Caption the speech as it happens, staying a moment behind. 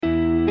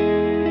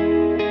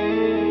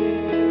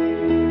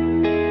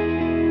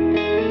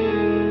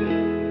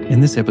In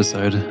this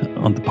episode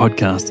on the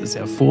podcast, it's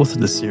our fourth of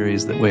the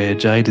series where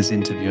Jade is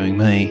interviewing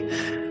me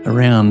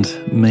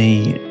around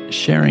me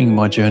sharing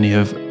my journey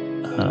of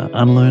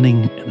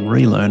unlearning and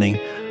relearning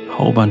a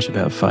whole bunch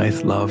about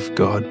faith, love,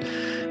 God,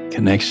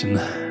 connection,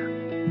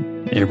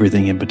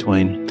 everything in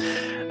between.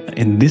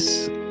 In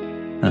this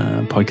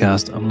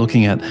podcast, I'm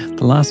looking at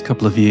the last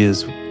couple of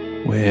years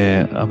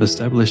where I've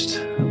established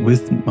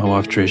with my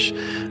wife Trish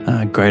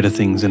Greater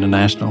Things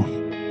International,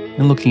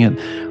 and looking at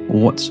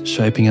what's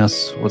shaping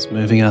us, what's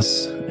moving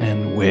us,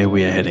 and where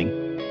we are heading.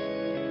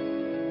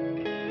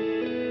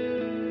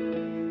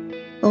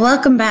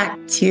 Welcome back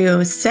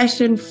to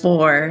session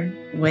 4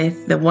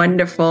 with the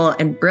wonderful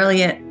and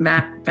brilliant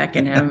Matt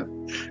Beckenham.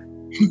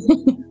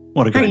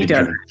 What a great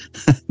intro.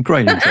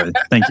 Great intro.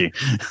 Thank you.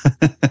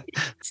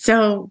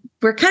 So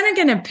we're kind of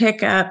going to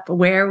pick up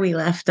where we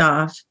left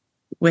off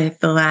with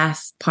the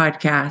last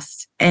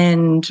podcast.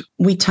 And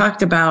we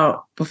talked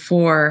about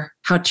before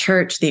how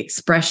church, the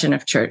expression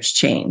of church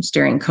changed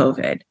during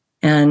COVID.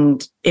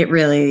 And it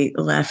really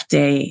left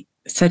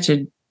such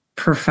a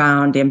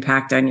profound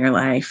impact on your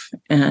life.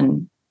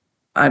 And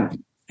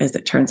as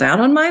it turns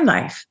out, on my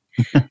life.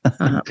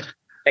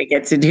 I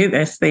get to do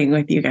this thing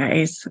with you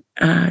guys.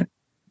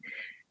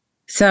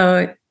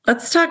 So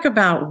let's talk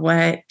about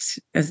what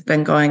has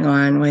been going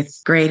on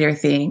with Greater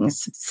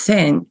Things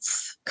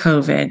since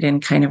COVID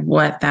and kind of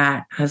what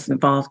that has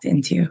evolved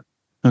into.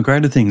 Well,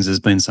 Greater Things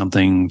has been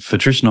something for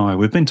Trish and I.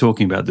 We've been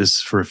talking about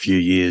this for a few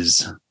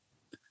years.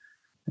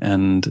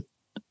 And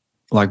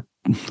like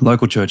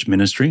local church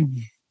ministry,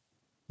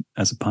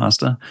 as a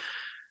pastor,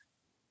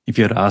 if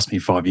you had asked me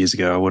 5 years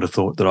ago, I would have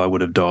thought that I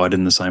would have died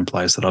in the same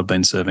place that I've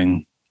been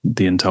serving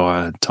the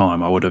entire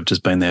time. I would have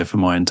just been there for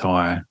my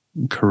entire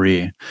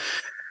career.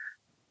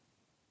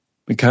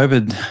 But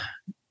COVID,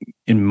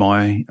 in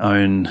my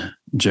own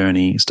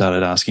journey,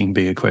 started asking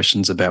bigger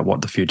questions about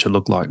what the future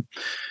looked like.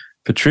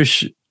 For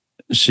Trish,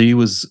 she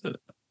was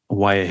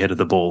way ahead of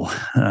the ball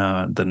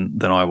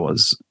than I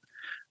was.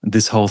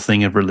 This whole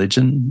thing of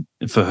religion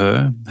for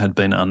her had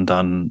been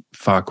undone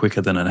far quicker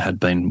than it had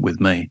been with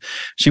me.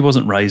 She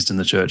wasn't raised in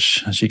the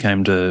church. She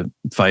came to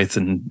faith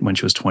when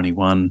she was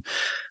 21.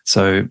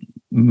 So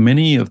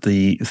many of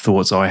the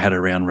thoughts I had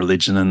around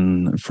religion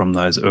and from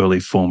those early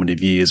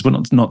formative years were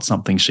not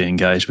something she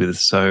engaged with.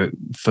 So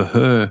for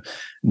her,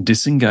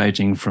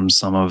 disengaging from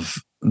some of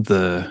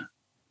the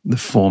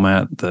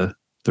format, the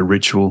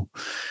ritual,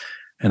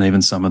 and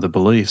even some of the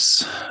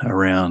beliefs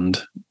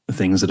around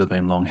things that have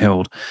been long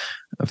held,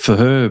 for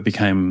her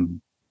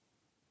became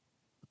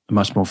a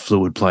much more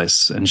fluid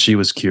place. And she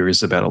was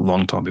curious about it a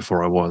long time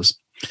before I was.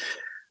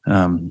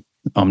 I'm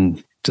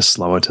just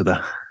slower to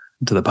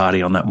the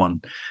party on that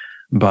one.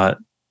 But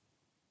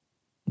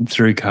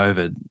through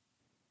COVID,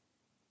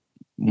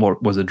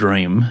 what was a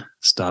dream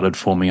started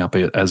forming up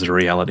as a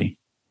reality.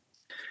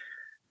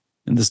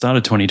 At the start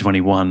of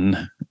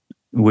 2021,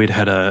 we'd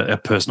had a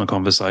personal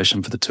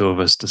conversation for the two of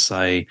us to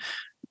say,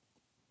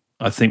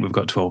 I think we've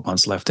got 12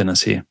 months left in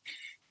us here.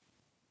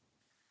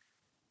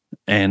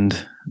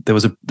 And there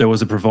was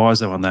a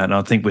proviso on that. And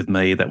I think with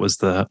me, that was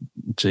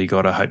gee,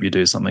 God, I hope you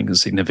do something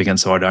significant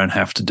so I don't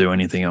have to do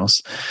anything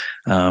else.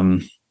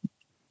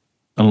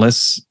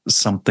 Unless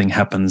something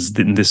happens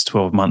in this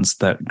 12 months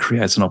that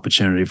creates an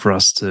opportunity for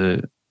us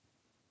to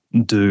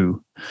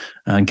do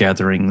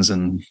gatherings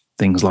and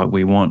things like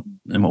we want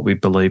and what we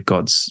believe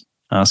God's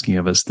asking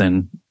of us,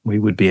 then we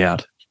would be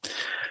out.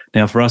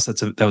 Now, for us,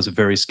 that was a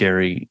very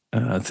scary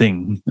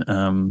thing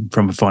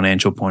from a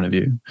financial point of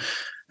view.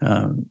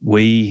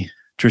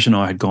 Trish and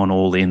I had gone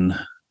all in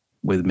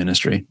with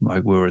ministry.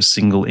 Like, we were a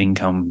single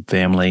income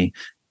family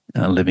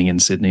living in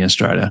Sydney,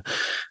 Australia.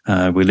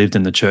 We lived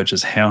in the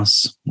church's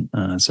house,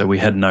 so we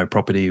had no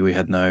property, we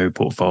had no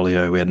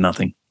portfolio, we had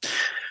nothing.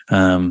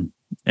 And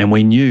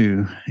we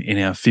knew in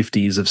our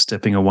 50s of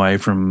stepping away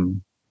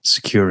from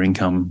secure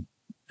income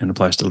and a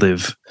place to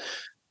live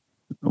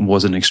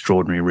was an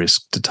extraordinary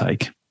risk to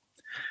take.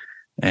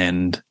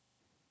 And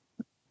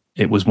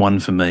it was one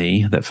for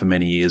me that for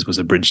many years was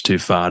a bridge too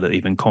far to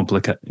even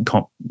complicate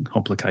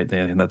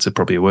there. And that's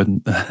probably a word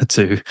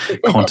to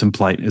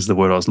contemplate is the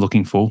word I was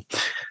looking for.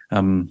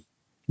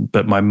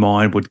 But my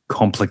mind would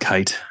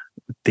complicate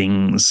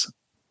things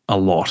a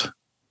lot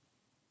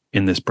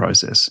in this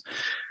process,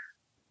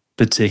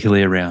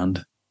 particularly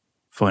around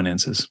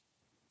finances.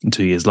 And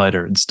 2 years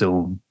later, it's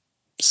still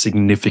a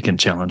significant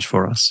challenge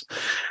for us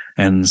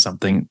and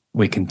something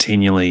we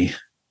continually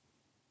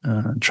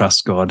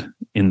trust God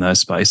in those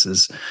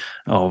spaces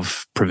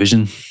of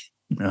provision.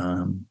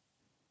 And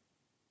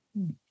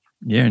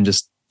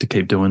just to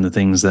keep doing the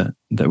things that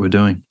we're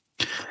doing.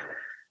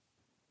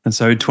 And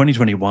so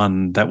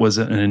 2021, that was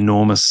an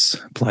enormous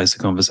place of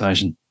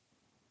conversation.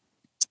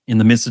 In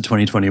the midst of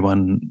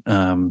 2021,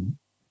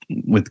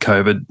 with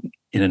COVID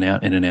in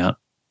and out,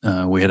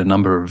 we had a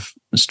number of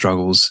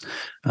struggles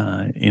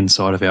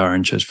inside of our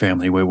own church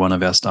family where one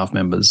of our staff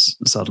members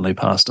suddenly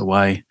passed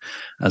away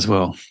as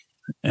well.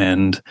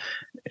 And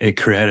it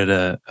created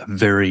a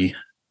very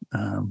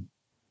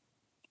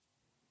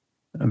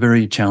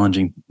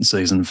challenging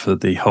season for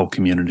the whole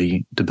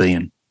community to be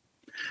in.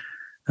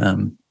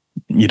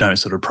 You don't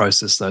sort of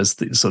process those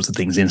sorts of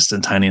things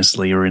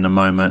instantaneously or in a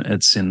moment.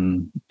 It's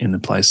in the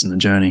place in the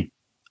journey,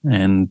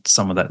 and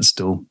some of that is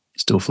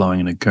still flowing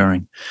and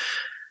occurring.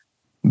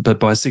 But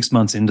by 6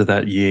 months into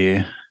that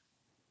year,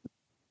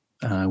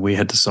 we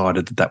had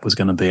decided that was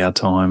going to be our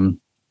time,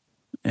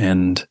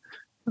 and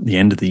the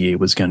end of the year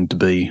was going to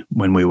be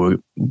when we were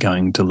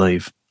going to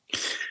leave.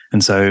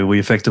 And so we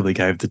effectively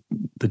gave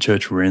the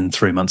church we're in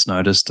 3 months'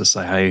 notice to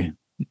say, hey,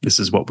 this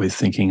is what we're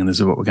thinking and this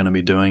is what we're going to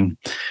be doing.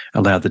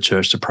 Allowed the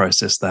church to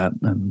process that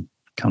and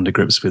come to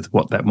grips with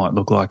what that might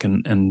look like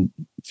and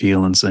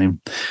feel and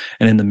seem.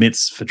 And in the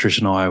midst, for Trish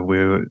and I, we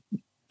were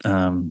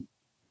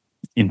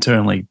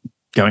internally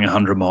going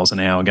 100 miles an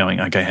hour going,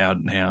 okay,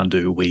 how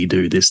do we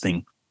do this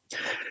thing?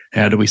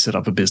 How do we set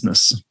up a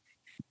business?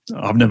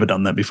 I've never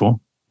done that before.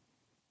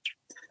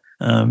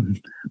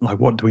 Like,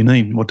 what do we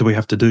need? What do we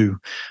have to do?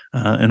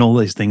 And all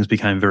these things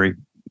became very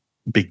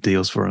big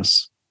deals for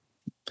us.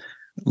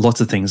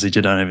 Lots of things that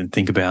you don't even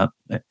think about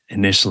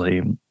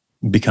initially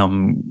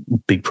become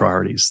big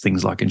priorities.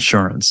 Things like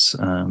insurance,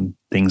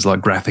 things like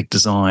graphic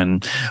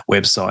design,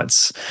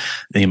 websites,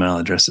 email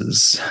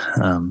addresses,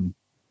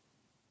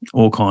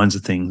 all kinds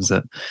of things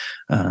that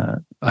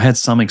I had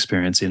some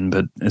experience in,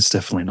 but it's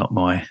definitely not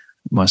my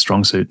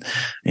strong suit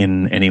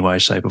in any way,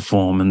 shape or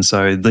form. And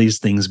so these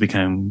things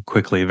became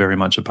quickly very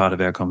much a part of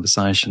our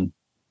conversation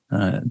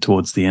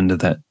towards the end of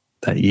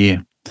that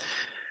year.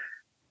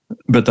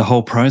 But the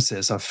whole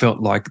process, I felt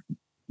like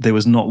there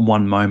was not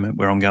one moment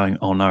where I'm going,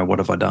 oh no, what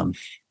have I done?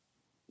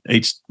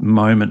 Each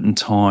moment in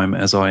time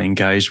as I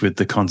engaged with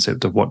the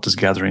concept of what does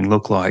gathering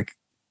look like,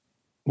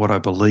 what I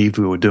believed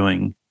we were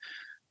doing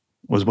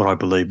was what I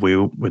believed we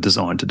were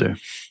designed to do.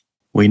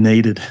 We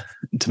needed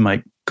to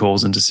make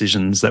calls and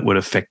decisions that would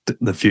affect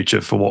the future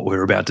for what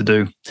we're about to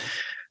do.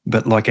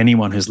 But like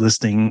anyone who's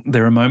listening,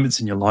 there are moments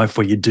in your life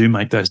where you do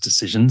make those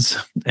decisions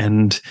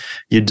and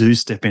you do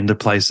step into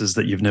places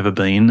that you've never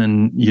been,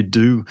 and you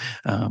do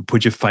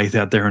put your faith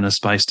out there in a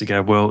space to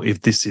go, well,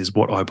 if this is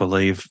what I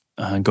believe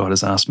God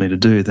has asked me to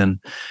do, then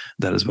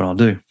that is what I'll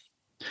do.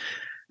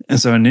 And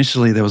so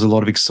initially there was a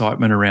lot of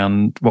excitement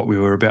around what we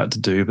were about to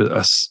do, but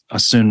I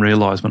soon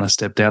realized when I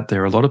stepped out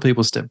there, a lot of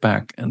people stepped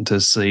back and to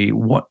see,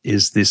 what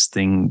is this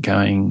thing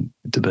going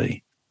to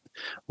be?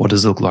 What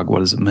does it look like?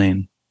 What does it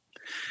mean?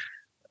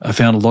 I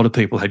found a lot of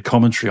people had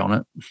commentary on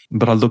it,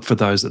 but I looked for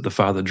those that the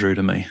Father drew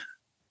to me,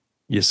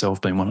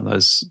 yourself being one of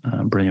those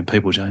brilliant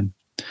people, Jane.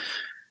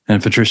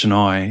 And for Trish and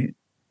I,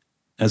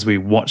 as we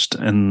watched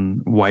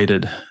and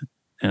waited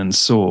and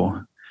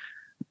saw,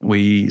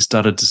 we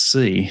started to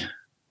see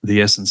the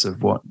essence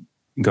of what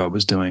God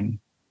was doing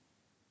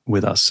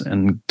with us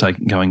and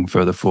going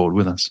further forward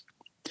with us.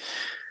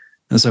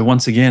 And so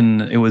once again,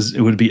 it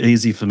would be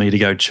easy for me to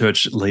go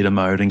church leader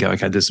mode and go,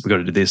 okay, we've got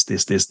to do this.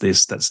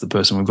 That's the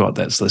person we've got.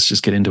 Let's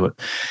just get into it.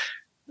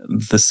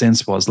 The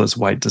sense was, let's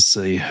wait to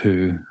see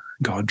who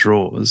God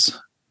draws.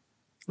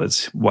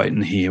 Let's wait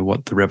and hear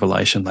what the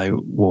revelation they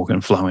walk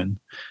and flow in,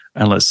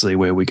 and let's see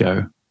where we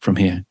go from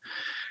here.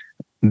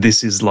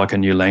 This is like a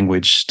new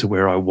language to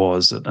where I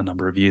was a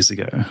number of years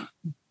ago.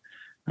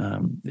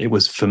 It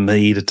was for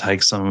me to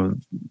take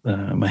some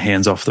of my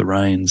hands off the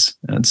reins.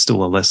 It's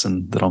still a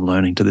lesson that I'm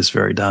learning to this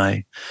very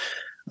day.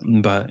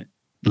 But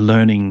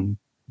learning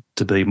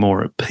to be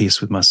more at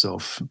peace with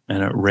myself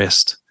and at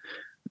rest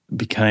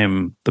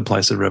became the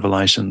place of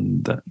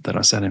revelation that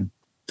I sat in.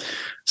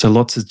 So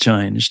lots has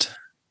changed.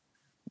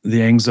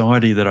 The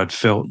anxiety that I'd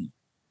felt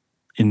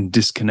in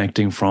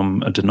disconnecting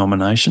from a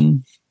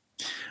denomination,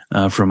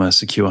 from a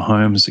secure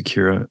home,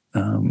 secure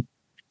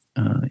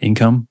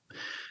income,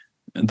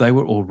 they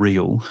were all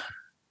real,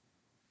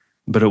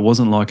 but it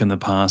wasn't like in the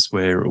past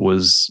where it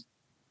was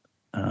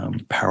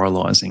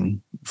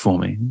paralyzing for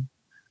me,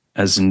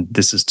 as in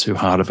this is too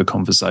hard of a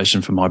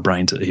conversation for my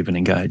brain to even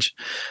engage.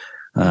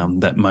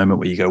 That moment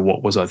where you go,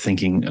 what was I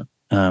thinking?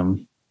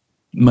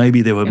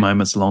 Maybe there were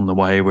moments along the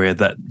way where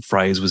that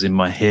phrase was in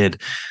my head,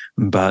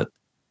 but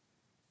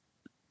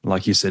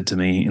like you said to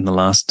me in the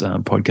last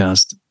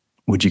podcast,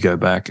 would you go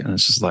back? And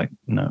it's just like,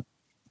 no,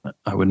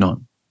 I would not.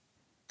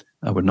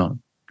 I would not.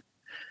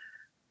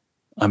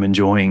 I'm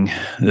enjoying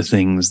the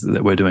things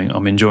that we're doing.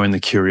 I'm enjoying the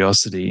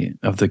curiosity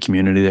of the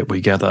community that we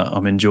gather.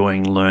 I'm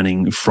enjoying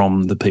learning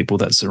from the people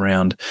that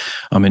surround.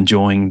 I'm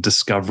enjoying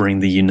discovering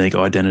the unique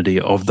identity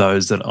of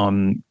those that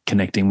I'm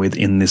connecting with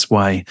in this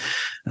way.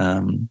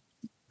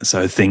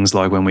 So things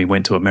like when we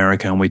went to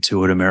America and we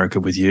toured America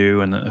with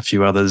you and a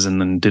few others, and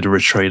then did a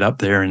retreat up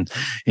there in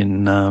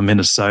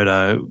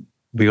Minnesota,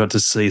 we got to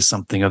see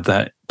something of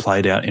that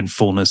played out in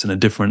fullness in a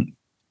different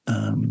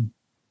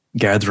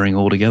gathering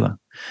altogether.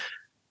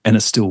 And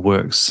it still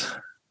works.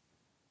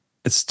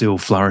 It still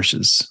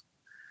flourishes.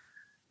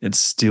 It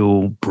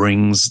still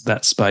brings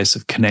that space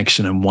of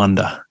connection and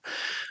wonder.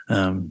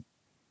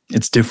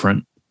 It's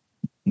different,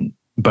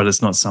 but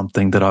it's not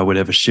something that I would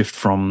ever shift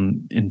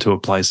from into a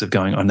place of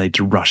going, I need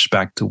to rush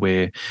back to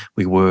where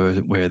we were,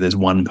 where there's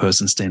one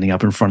person standing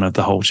up in front of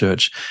the whole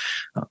church.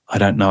 I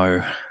don't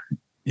know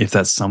if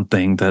that's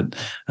something that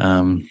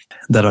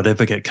that I'd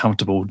ever get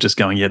comfortable just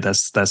going, yeah,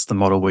 that's the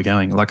model we're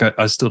going. Like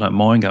I still don't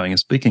mind going and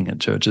speaking at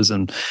churches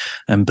and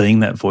being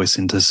that voice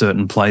into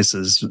certain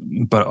places,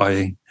 but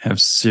I have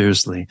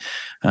seriously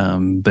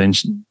been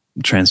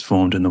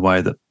transformed in the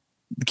way that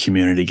the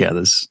community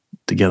gathers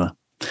together,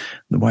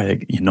 the way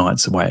it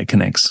unites, the way it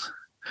connects.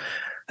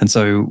 And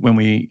so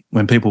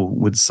when people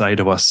would say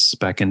to us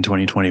back in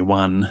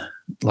 2021,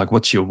 like,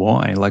 what's your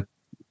why? Like,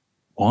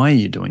 why are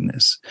you doing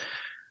this?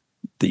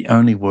 The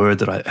only word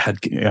that I had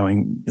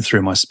going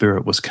through my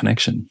spirit was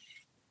connection.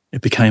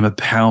 It became a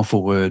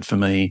powerful word for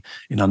me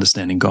in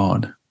understanding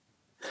God.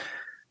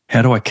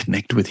 How do I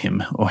connect with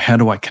him? Or how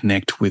do I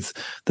connect with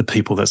the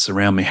people that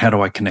surround me? How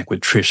do I connect with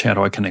Trish? How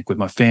do I connect with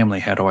my family?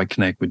 How do I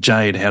connect with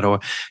Jade? How do I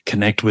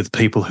connect with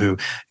people who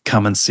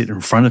come and sit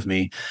in front of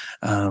me?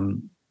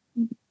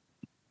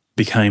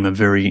 Became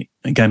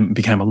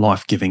a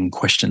life-giving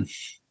question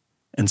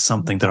and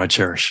something that I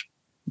cherish,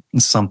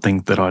 and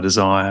something that I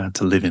desire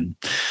to live in.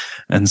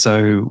 And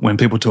so when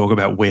people talk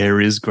about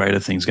where is Greater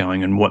Things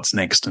going and what's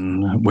next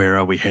and where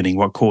are we heading,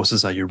 what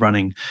courses are you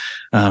running,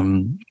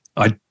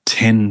 I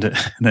tend,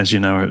 and as you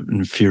know, it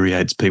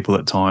infuriates people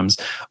at times,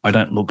 I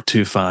don't look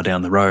too far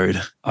down the road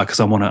because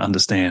I want to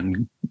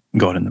understand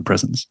God in the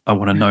presence. I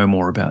want to know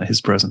more about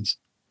his presence.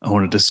 I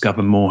want to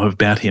discover more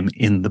about him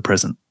in the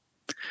present.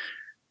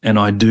 And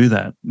I do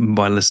that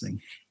by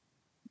listening.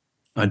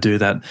 I do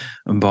that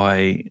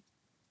by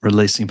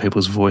releasing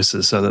people's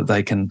voices so that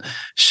they can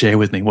share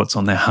with me what's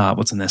on their heart,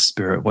 what's in their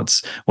spirit,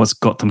 what's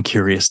got them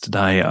curious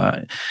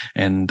today.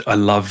 And I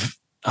love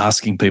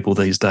asking people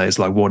these days,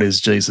 like, what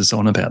is Jesus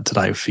on about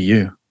today for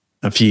you?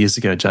 A few years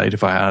ago, Jade,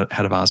 if I had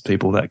have asked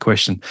people that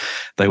question,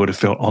 they would have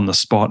felt on the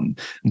spot,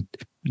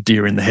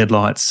 deer in the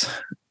headlights.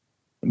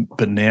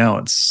 But now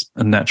it's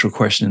a natural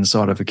question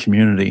inside of a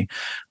community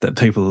that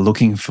people are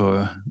looking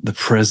for the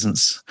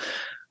presence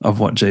of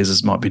what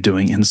Jesus might be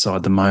doing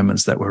inside the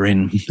moments that we're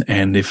in.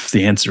 And if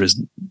the answer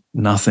is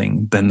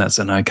nothing, then that's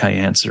an okay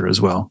answer as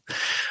well.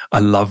 I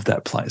love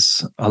that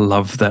place. I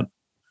love that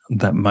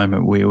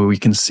moment where we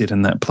can sit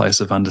in that place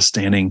of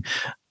understanding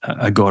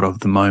a God of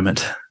the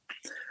moment,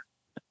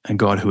 a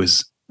God who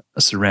is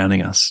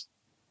surrounding us,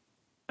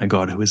 a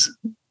God who is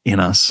in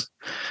us.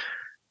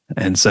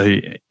 And so,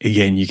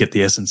 again, you get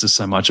the essence of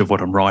so much of what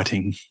I'm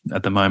writing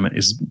at the moment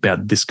is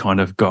about this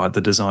kind of God,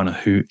 the designer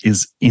who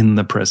is in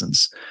the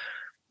presence,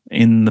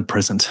 in the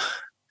present,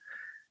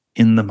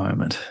 in the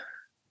moment,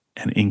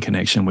 and in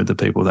connection with the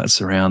people that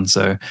surround.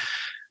 So,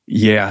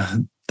 yeah,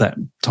 that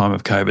time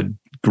of COVID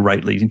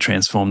greatly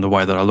transformed the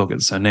way that I look at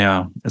it. So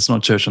now it's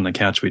not church on the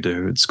couch we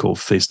do, it's called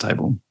Feast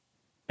Table.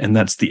 And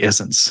that's the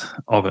essence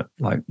of it.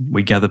 Like,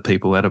 we gather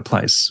people at a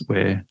place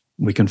where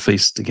we can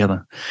feast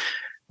together,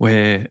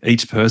 where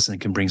each person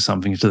can bring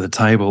something to the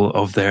table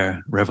of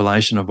their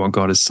revelation of what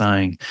God is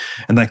saying.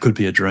 And that could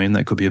be a dream,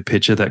 that could be a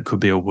picture, that could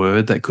be a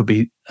word, that could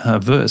be a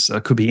verse,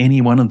 that could be any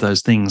one of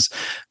those things.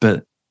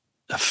 But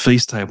a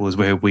feast table is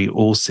where we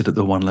all sit at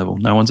the one level.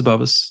 No one's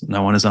above us,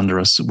 no one is under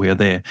us. We are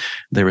there.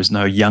 There is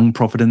no young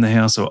prophet in the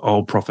house or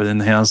old prophet in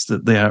the house.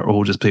 That they are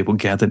all just people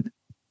gathered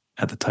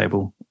at the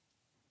table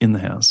in the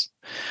house.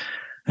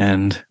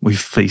 And we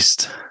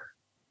feast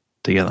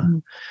together.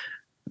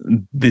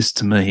 This,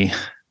 to me,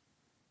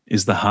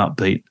 is the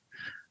heartbeat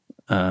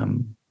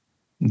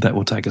that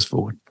will take us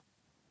forward.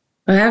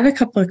 I have a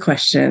couple of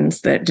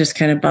questions that just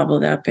kind of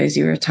bubbled up as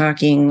you were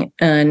talking,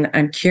 and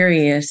I'm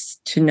curious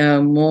to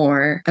know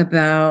more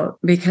about,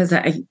 because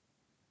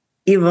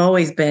you've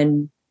always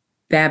been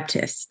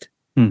Baptist,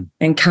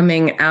 and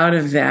coming out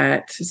of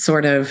that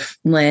sort of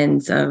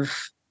lens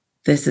of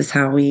this is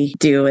how we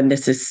do, and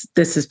this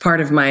is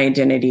part of my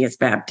identity as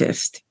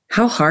Baptist.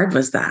 How hard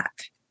was that?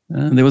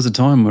 There was a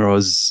time where I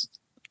was,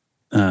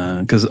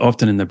 because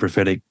often in the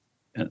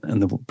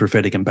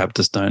prophetic and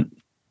Baptist don't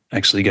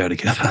actually go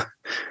together.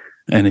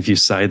 And if you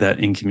say that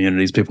in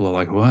communities, people are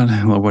like, what?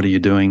 Well, what are you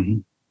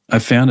doing? I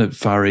found it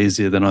far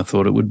easier than I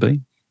thought it would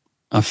be.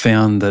 I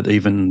found that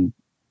even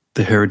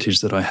the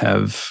heritage that I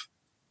have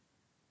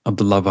of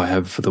the love I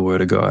have for the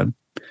Word of God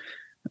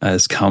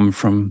has come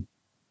from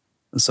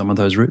some of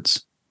those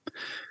roots.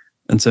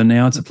 And so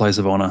now it's a place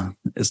of honor.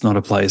 It's not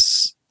a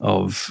place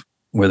of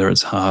whether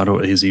it's hard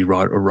or easy,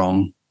 right or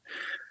wrong.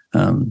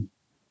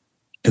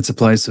 It's a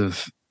place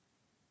of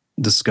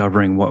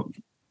discovering what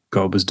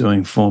God was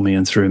doing for me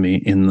and through me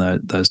in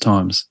those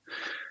times.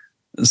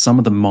 Some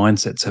of the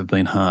mindsets have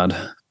been hard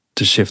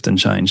to shift and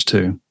change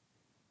too.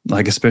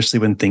 Like, especially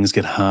when things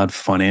get hard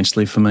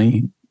financially for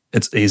me,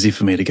 it's easy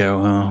for me to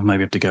go, oh,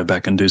 maybe I have to go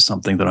back and do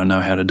something that I know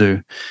how to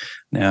do.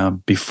 Now,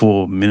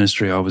 before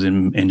ministry, I was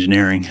in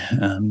engineering.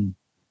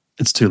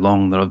 It's too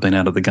long that I've been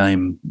out of the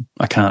game.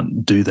 I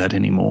can't do that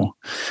anymore.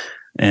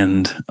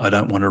 And I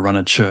don't want to run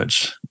a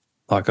church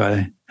like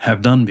I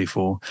have done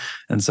before.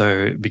 And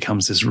so it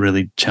becomes this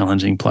really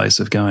challenging place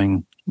of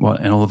going, well,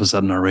 and all of a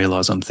sudden I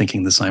realize I'm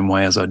thinking the same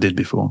way as I did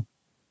before.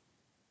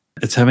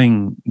 It's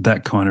having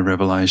that kind of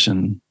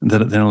revelation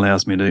that it then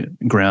allows me to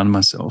ground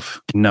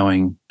myself in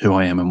knowing who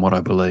I am and what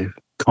I believe.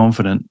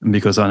 Confident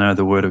because I know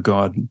the Word of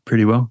God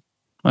pretty well.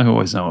 I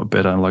always know it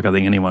better. Like, I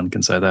think anyone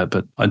can say that,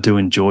 but I do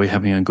enjoy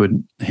having a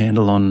good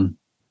handle on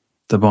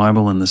the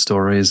Bible and the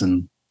stories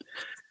and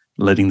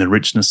letting the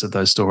richness of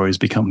those stories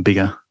become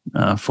bigger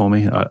for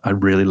me. I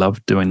really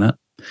love doing that.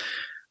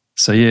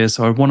 So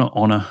I want to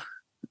honor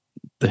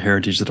the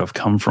heritage that I've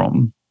come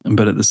from,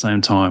 but at the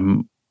same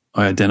time,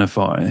 I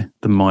identify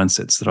the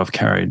mindsets that I've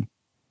carried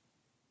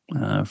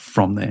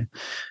from there.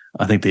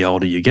 I think the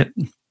older you get,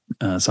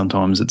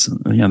 sometimes it's,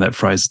 that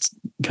phrase,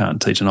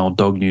 can't teach an old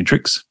dog new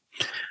tricks.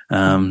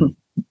 I'm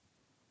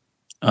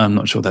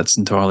not sure that's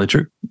entirely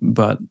true,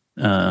 but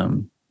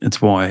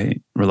it's why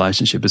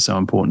relationship is so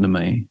important to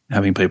me.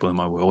 Having people in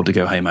my world to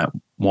go, hey, mate,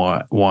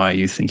 why are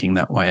you thinking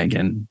that way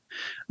again?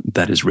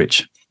 That is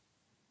rich.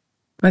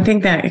 I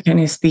think that kind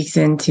of speaks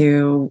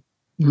into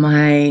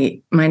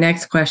my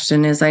next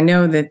question is, I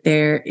know that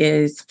there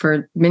is,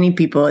 for many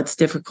people, it's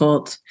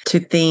difficult to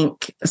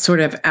think sort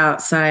of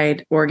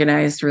outside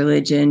organized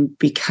religion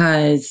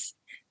because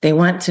they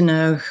want to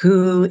know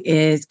who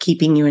is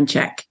keeping you in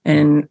check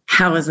and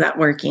how is that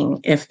working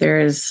if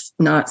there is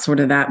not sort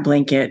of that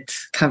blanket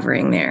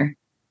covering there.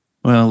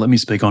 Well, let me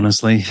speak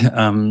honestly.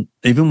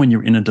 Even when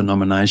you're in a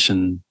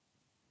denomination,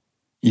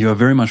 you are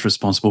very much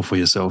responsible for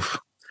yourself.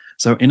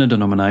 So in a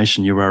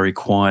denomination, you are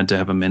required to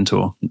have a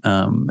mentor.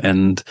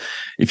 And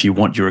if you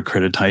want your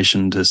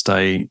accreditation to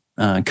stay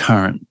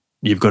current,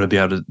 you've got to be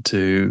able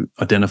to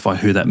identify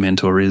who that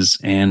mentor is,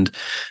 and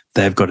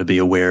they've got to be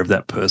aware of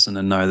that person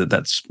and know that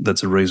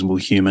that's a reasonable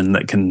human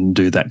that can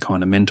do that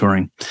kind of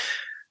mentoring.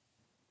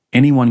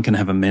 Anyone can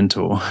have a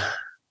mentor,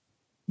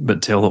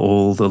 but tell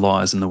all the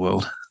lies in the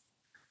world.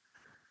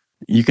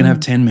 You can have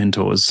 10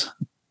 mentors,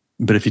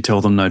 but if you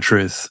tell them no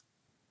truth,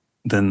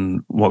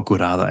 then what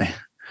good are they?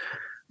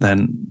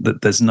 Then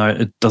it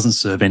doesn't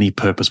serve any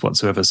purpose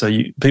whatsoever. So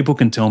people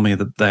can tell me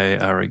that they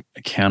are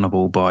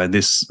accountable by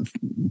this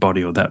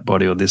body or that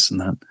body or this and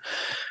that.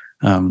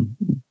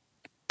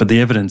 But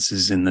the evidence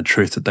is in the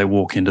truth that they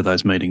walk into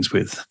those meetings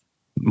with.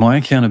 My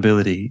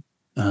accountability,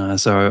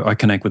 so I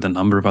connect with a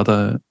number of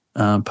other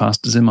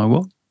pastors in my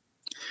world,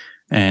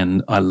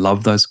 and I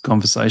love those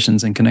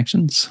conversations and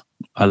connections.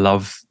 I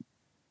love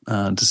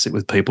to sit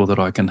with people that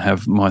I can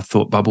have my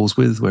thought bubbles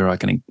with, where I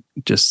can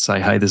just say,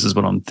 hey, this is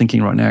what I'm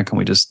thinking right now. Can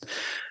we just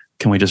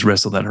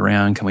wrestle that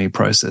around? Can we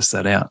process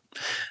that out?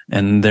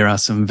 And there are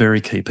some very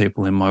key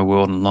people in my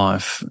world and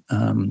life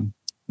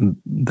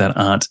that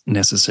aren't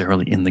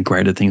necessarily in the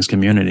Greater Things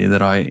community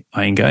that I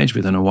engage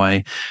with in a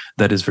way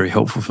that is very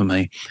helpful for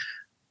me.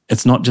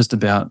 It's not just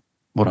about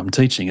what I'm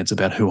teaching. It's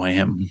about who I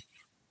am.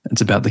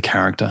 It's about the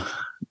character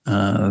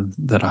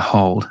that I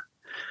hold,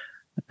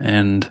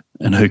 and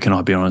who can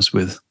I be honest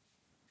with.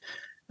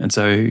 And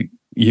so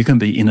you can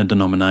be in a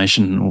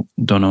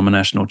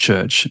denominational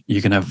church. You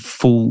can have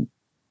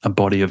a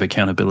body of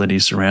accountability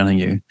surrounding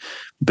you.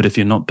 But if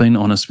you're not being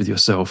honest with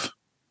yourself,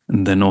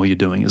 then all you're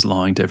doing is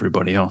lying to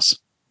everybody else.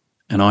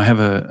 And I have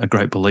a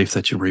great belief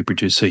that you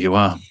reproduce who you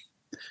are.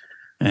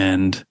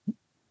 And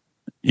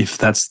if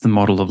that's the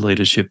model of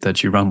leadership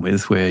that you run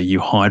with, where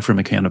you hide from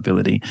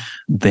accountability,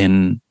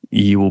 then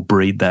you will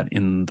breed that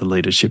in the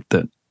leadership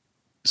that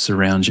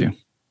surrounds you.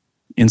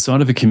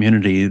 Inside of a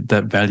community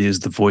that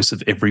values the voice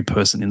of every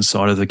person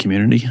inside of the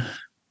community,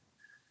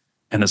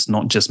 and it's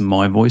not just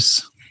my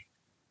voice,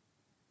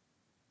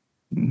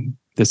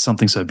 there's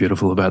something so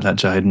beautiful about that,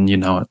 Jade, and you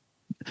know it.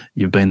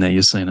 You've been there,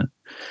 you've seen it.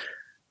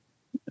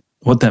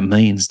 What that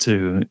means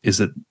too is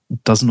it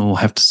doesn't all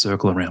have to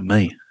circle around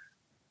me.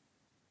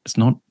 It's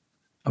not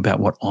about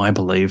what I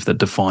believe that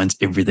defines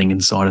everything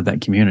inside of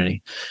that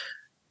community.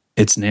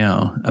 It's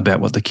now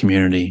about what the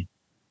community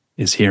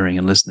is hearing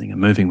and listening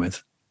and moving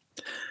with.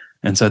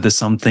 And so there's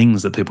some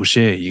things that people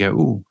share. You go,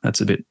 oh, that's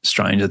a bit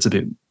strange. That's a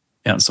bit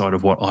outside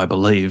of what I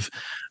believe.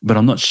 But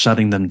I'm not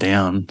shutting them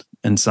down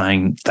and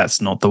saying that's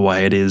not the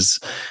way it is.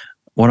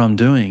 What I'm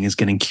doing is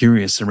getting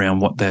curious around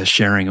what they're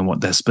sharing and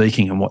what they're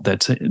speaking and what they're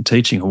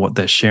teaching and what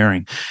they're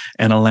sharing,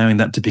 and allowing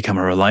that to become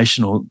a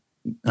relational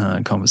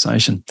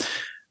conversation.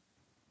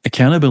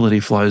 Accountability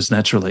flows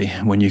naturally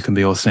when you can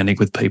be authentic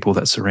with people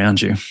that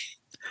surround you.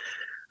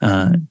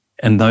 And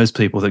those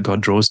people that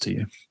God draws to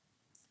you,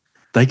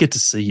 they get to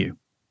see you.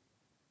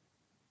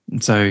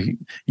 So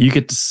you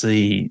get to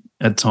see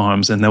at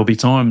times, and there'll be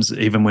times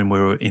even when we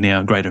were in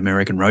our Great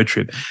American road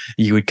trip,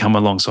 you would come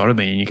alongside of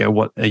me and you go,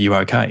 "What, are you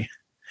okay?"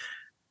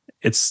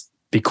 It's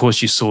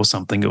because you saw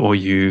something or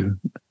you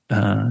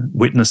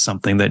witnessed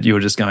something that you were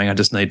just going, "I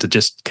just need to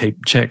just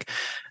keep check."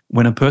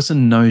 When a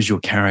person knows your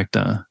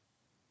character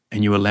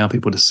and you allow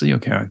people to see your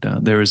character,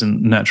 there is a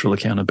natural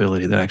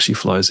accountability that actually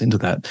flows into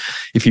that.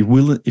 If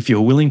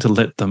you're willing to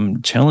let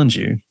them challenge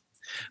you,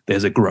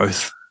 there's a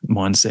growth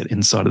mindset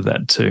inside of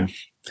that too.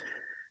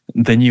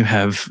 Then you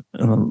have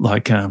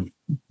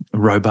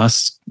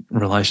robust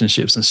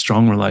relationships and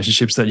strong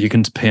relationships that you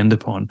can depend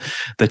upon,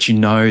 that you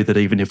know that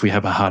even if we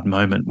have a hard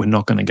moment, we're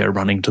not going to go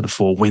running to the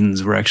four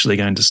winds. We're actually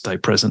going to stay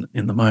present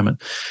in the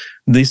moment.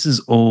 This is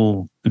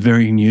all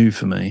very new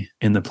for me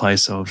in the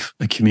place of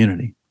a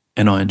community,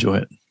 and I enjoy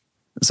it.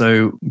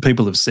 So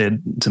people have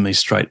said to me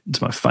straight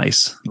to my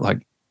face, like,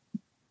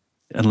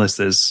 unless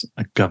there's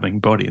a governing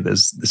body,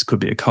 this could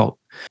be a cult.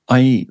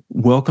 I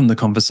welcome the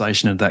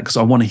conversation of that because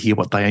I want to hear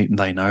what they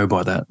know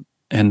by that.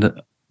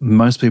 And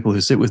most people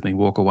who sit with me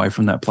walk away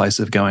from that place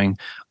of going,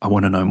 I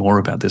want to know more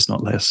about this,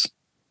 not less.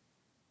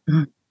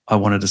 Mm. I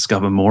want to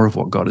discover more of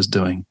what God is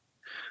doing.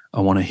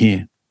 I want to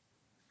hear.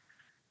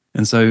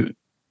 And so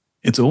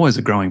it's always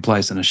a growing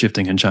place and a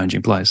shifting and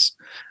changing place.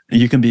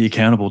 You can be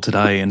accountable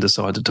today and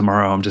decide that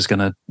tomorrow I'm just going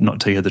to not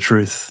tell you the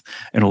truth,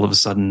 and all of a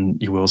sudden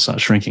you will start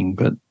shrinking.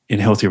 But in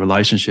healthy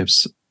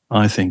relationships,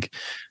 I think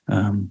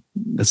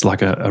it's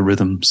like a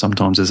rhythm.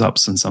 Sometimes there's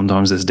ups and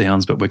sometimes there's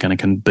downs, but we're going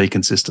to be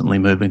consistently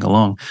moving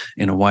along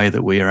in a way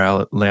that we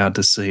are allowed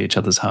to see each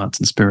other's hearts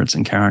and spirits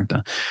and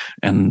character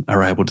and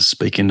are able to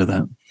speak into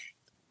that.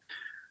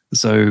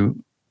 So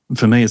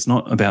for me, it's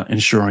not about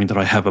ensuring that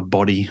I have a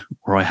body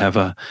or I have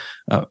a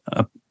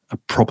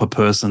proper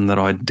person that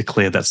I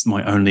declare that's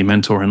my only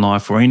mentor in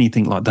life or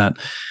anything like that.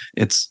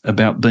 It's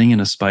about being in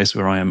a space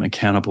where I am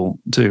accountable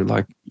to.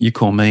 Like, you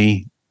call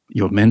me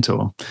your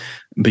mentor,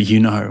 but you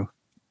know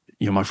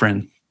you're my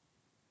friend.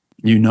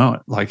 You know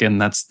it. Like, and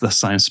that's the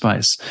same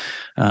space.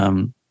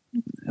 And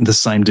the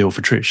same deal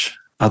for Trish.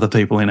 Other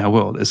people in our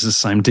world, it's the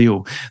same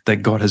deal that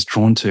God has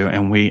drawn to,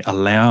 and we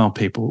allow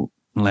people,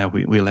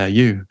 we allow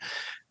you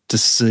to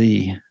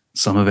see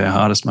some of our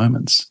hardest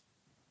moments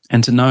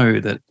and to know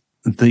that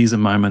these are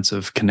moments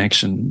of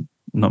connection,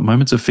 not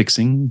moments of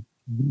fixing,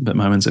 but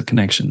moments of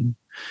connection.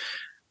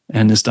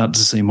 And to start to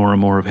see more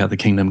and more of how the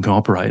kingdom can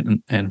operate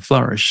and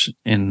flourish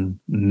in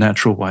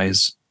natural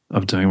ways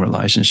of doing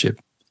relationship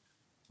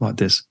like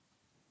this.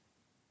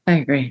 I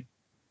agree.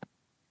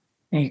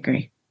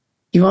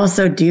 You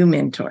also do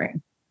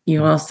mentoring.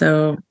 You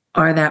also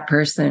are that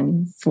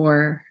person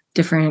for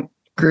different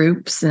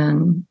groups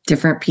and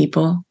different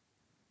people.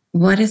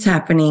 What is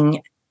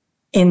happening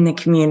in the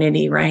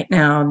community right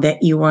now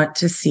that you want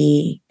to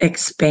see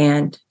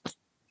expand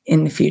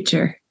in the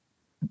future?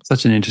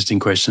 Such an interesting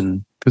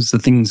question, because the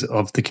things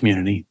of the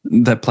community,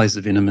 that place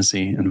of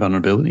intimacy and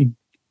vulnerability,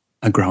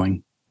 are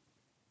growing.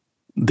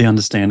 The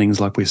understandings,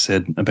 like we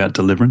said, about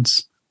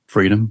deliverance,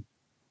 freedom,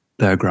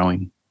 they are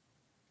growing.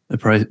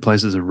 The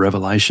places of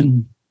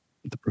revelation,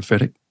 the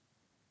prophetic,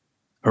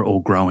 are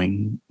all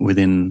growing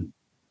within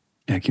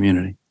our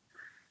community.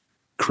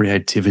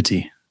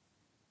 Creativity,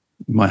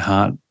 my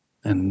heart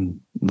and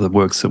the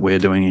works that we're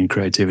doing in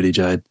creativity,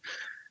 Jade,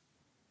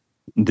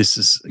 this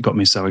has got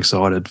me so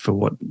excited for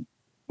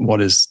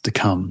what is to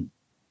come,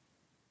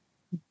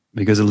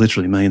 because it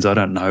literally means I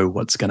don't know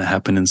what's going to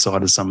happen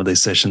inside of some of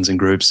these sessions and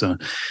groups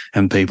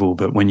and people,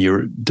 but when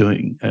you're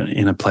doing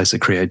in a place of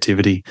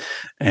creativity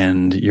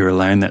and you're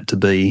allowing that to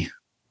be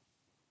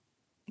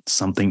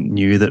something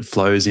new that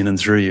flows in and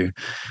through you,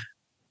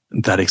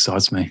 that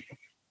excites me.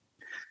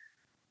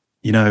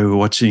 You know,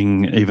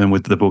 watching, even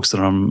with the books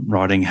that I'm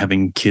writing,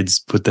 having kids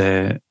put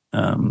their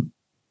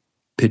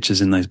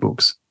pictures in those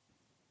books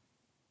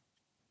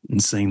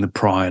and seeing the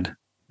pride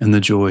and the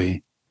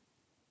joy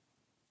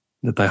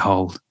that they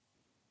hold.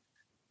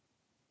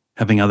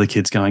 Having other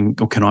kids going,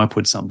 oh, can I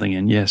put something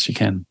in? Yes, you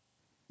can.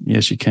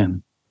 Yes, you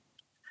can.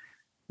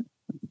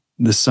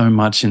 There's so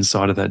much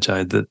inside of that,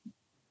 Jade,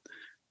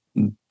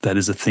 that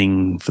is a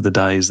thing for the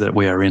days that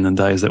we are in and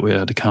days that we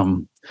are to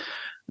come.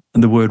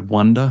 And the word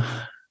wonder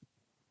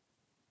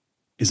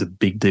is a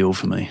big deal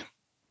for me.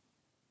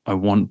 I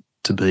want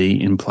to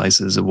be in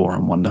places of awe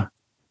and wonder.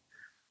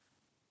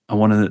 I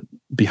want to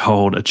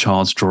behold a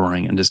child's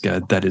drawing and just go,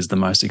 that is the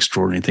most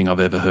extraordinary thing I've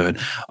ever heard.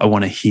 I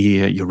want to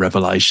hear your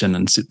revelation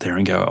and sit there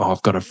and go, oh,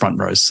 I've got a front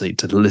row seat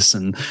to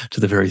listen to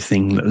the very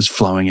thing that is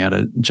flowing out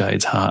of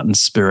Jade's heart and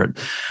spirit.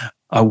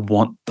 I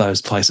want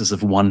those places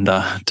of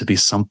wonder to be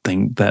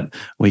something that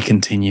we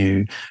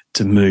continue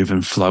to move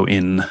and flow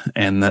in,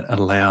 and that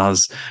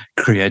allows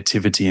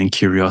creativity and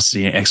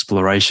curiosity and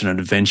exploration and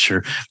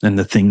adventure and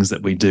the things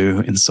that we do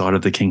inside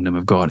of the kingdom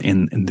of God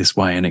in this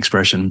way and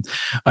expression.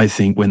 I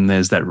think when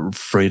there's that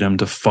freedom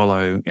to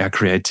follow our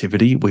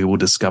creativity, we will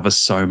discover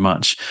so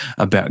much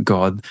about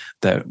God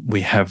that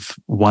we have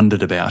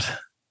wondered about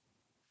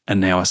and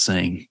now are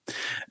seeing.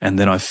 And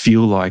then I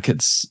feel like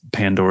it's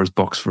Pandora's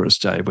box for us,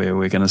 Jay, where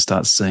we're going to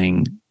start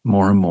seeing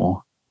more and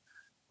more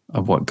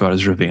of what God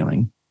is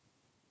revealing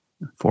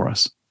for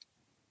us.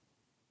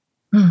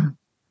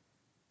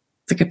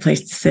 It's a good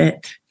place to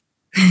sit.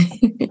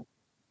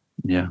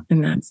 Yeah.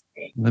 And that's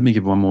great. Let me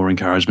give one more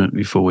encouragement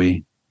before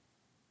we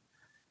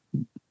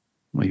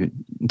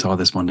tie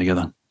this one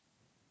together.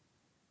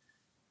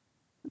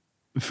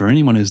 For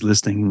anyone who's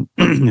listening,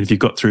 if you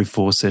got through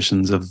 4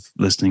 sessions of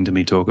listening to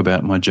me talk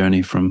about my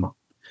journey from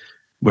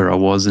where I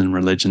was in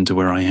religion to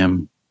where I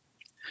am,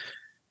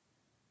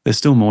 there's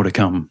still more to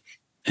come.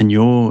 And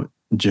your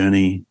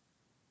journey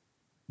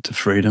to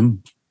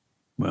freedom,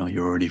 well,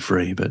 you're already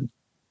free, but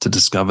to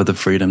discover the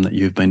freedom that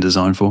you've been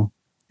designed for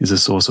is a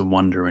source of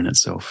wonder in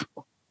itself.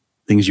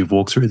 Things you've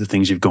walked through, the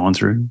things you've gone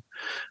through,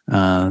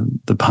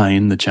 the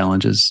pain, the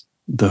challenges,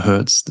 the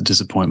hurts, the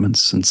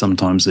disappointments, and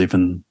sometimes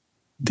even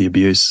the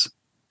abuse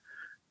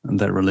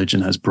that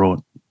religion has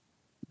brought.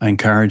 I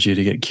encourage you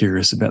to get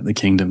curious about the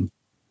kingdom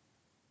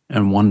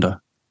and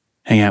wonder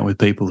hang out with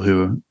people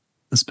who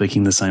are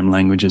speaking the same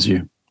language as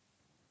you.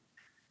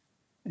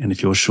 And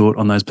if you're short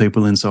on those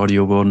people inside of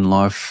your world and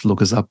life,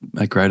 look us up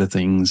at Greater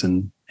Things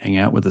and hang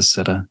out with us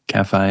at a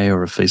cafe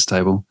or a feast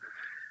table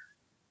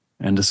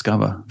and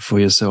discover for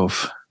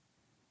yourself.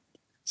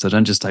 So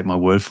don't just take my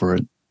word for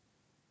it.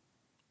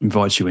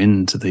 Invite you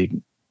into the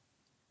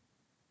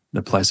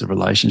place of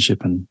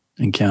relationship and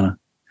encounter.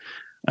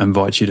 I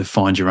invite you to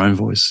find your own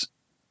voice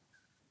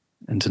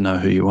and to know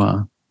who you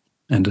are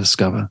and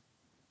discover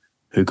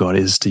who God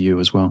is to you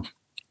as well.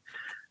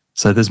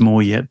 So there's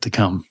more yet to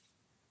come.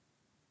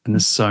 And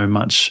there's so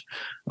much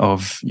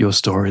of your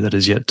story that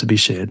is yet to be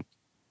shared.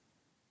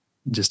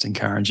 Just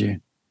encourage you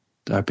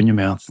to open your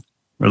mouth,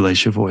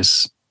 release your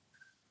voice,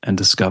 and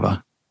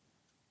discover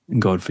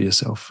God for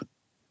yourself.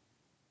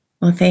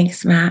 Well,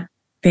 thanks, Matt.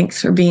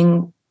 Thanks for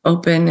being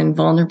open and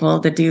vulnerable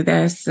to do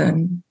this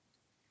and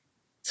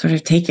sort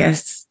of take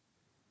us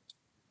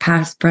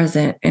past,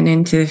 present, and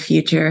into the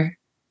future.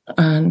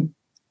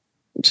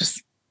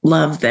 Just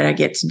love that I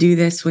get to do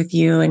this with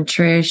you and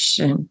Trish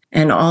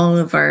and all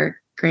of our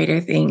Greater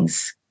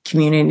Things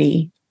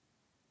community.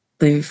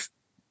 We've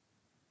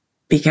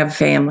become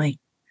family.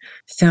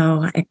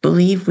 So I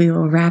believe we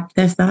will wrap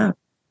this up.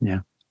 Yeah.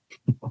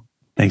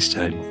 Thanks,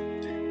 Jade.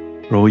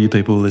 For all you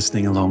people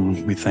listening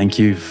along, we thank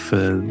you for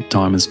the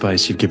time and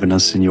space you've given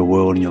us in your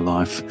world and your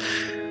life.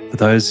 For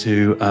those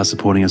who are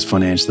supporting us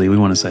financially, we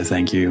want to say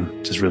thank you.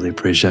 Just really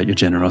appreciate your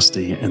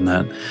generosity in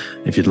that.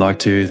 If you'd like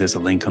to, there's a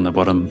link on the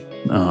bottom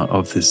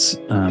of this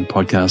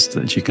podcast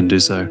that you can do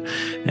so.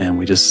 And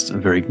we just are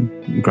very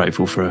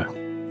grateful for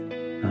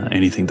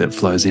anything that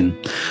flows in.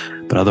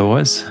 But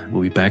otherwise,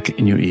 we'll be back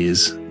in your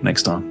ears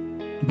next time.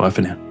 Bye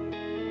for now.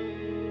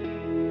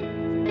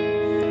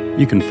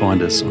 You can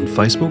find us on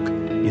Facebook,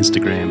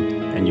 Instagram,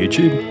 and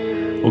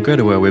YouTube, or go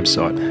to our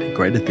website,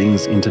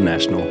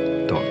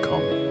 greaterthingsinternational.com.